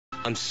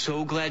I'm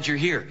so glad you're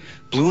here.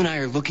 Blue and I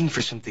are looking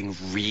for something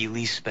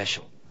really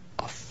special.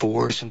 A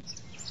foursome.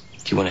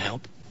 Do you want to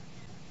help?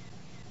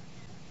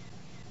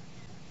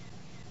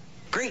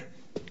 Great.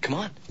 Come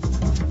on.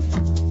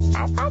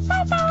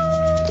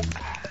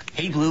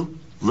 Hey, Blue.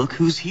 Look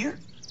who's here.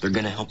 They're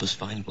going to help us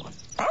find one.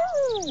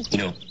 You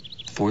know,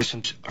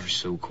 foursomes are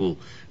so cool.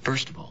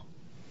 First of all,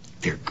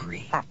 they're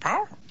green.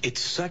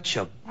 It's such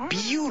a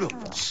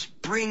beautiful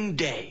spring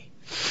day.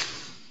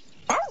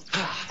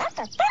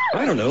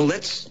 I don't know.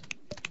 Let's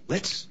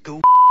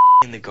go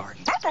in the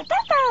garden.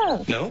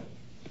 No?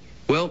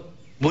 Well,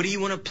 what do you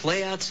want to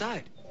play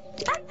outside?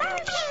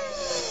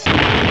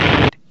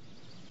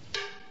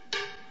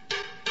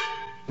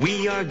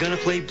 We are gonna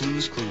play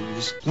Blue's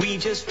Clues. We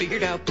just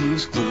figured out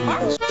Blue's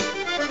Clues.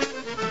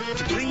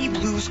 To play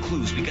Blue's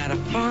Clues, we gotta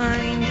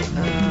find,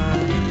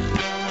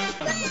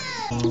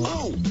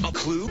 oh, a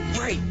clue?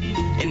 Right.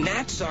 And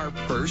that's our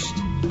first.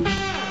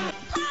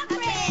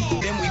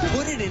 Then we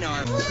put it in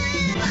our...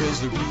 Cause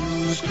the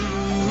Blues,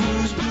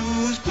 Blues,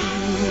 Blues,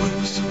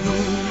 Blues,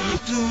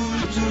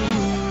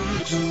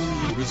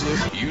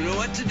 Blues. You know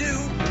what to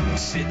do.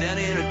 Sit down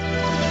in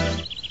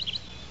a...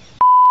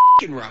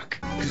 rock.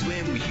 Cause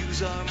when we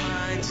use our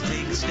minds,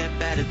 take a step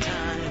at a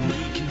time,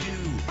 we can do...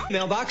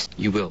 Mailbox?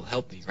 You will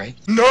help me, right?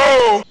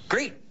 No!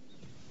 Great.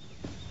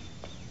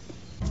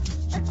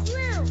 A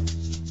clue.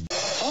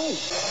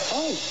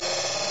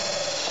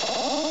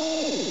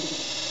 Oh.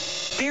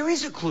 There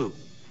is a clue.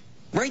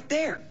 Right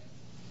there.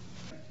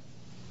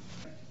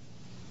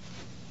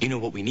 You know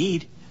what we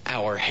need?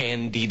 Our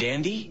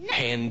handy-dandy,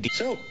 handy...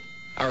 So,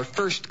 our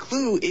first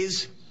clue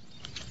is...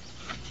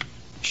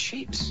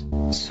 shapes.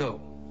 So,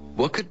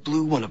 what could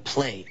Blue want to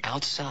play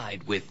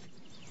outside with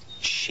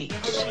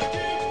shapes?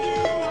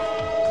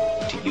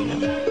 Do you know?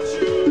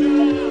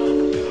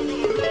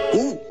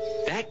 Ooh,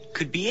 that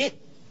could be it.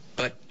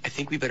 But I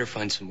think we better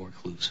find some more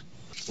clues.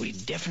 We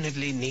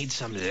definitely need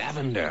some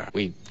lavender.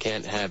 We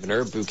can't have an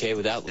herb bouquet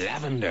without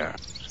Lavender.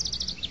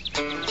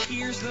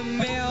 Here's the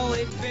mail,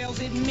 it fails,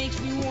 it makes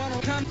me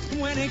wanna come.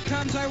 When it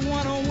comes, I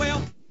wanna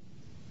wail.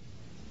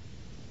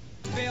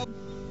 Fail.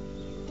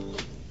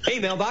 Hey,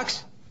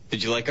 Mailbox.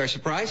 Did you like our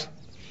surprise?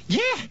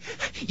 Yeah,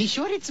 you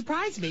sure did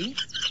surprise me.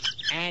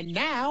 And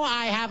now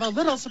I have a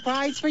little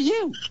surprise for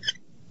you.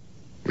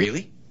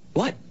 Really?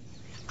 What?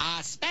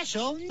 A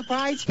special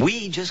surprise.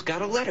 We just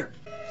got a letter.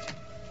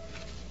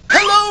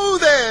 Hello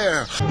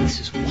there! This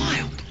is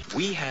wild.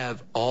 We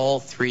have all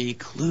three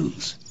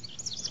clues.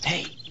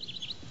 Hey,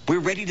 we're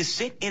ready to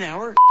sit in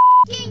our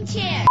King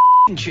chair.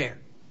 chair.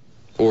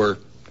 Or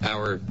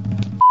our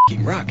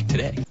rock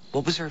today.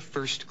 What was our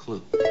first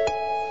clue?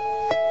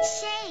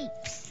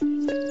 Shapes.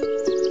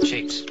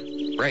 Shapes.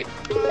 Right.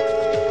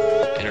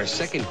 And our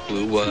second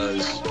clue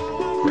was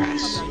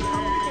grass.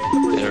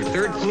 And our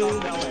third clue,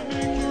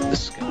 the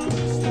sky.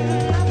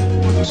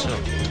 So,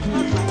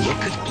 what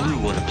could Blue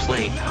want to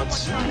play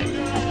outside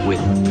with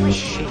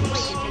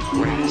shapes,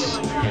 grass,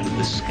 and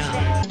the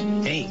sky?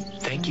 Hey,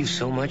 thank you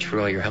so much for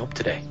all your help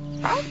today.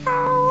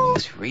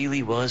 This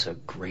really was a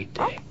great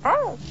day.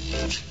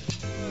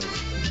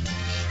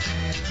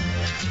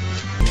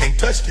 Can't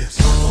touch this.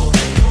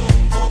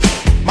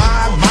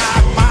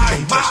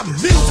 My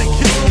music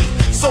hits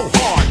me so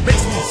hard,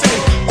 makes me say,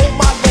 oh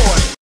my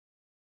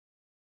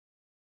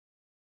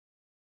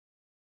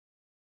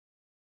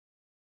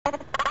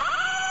Lord.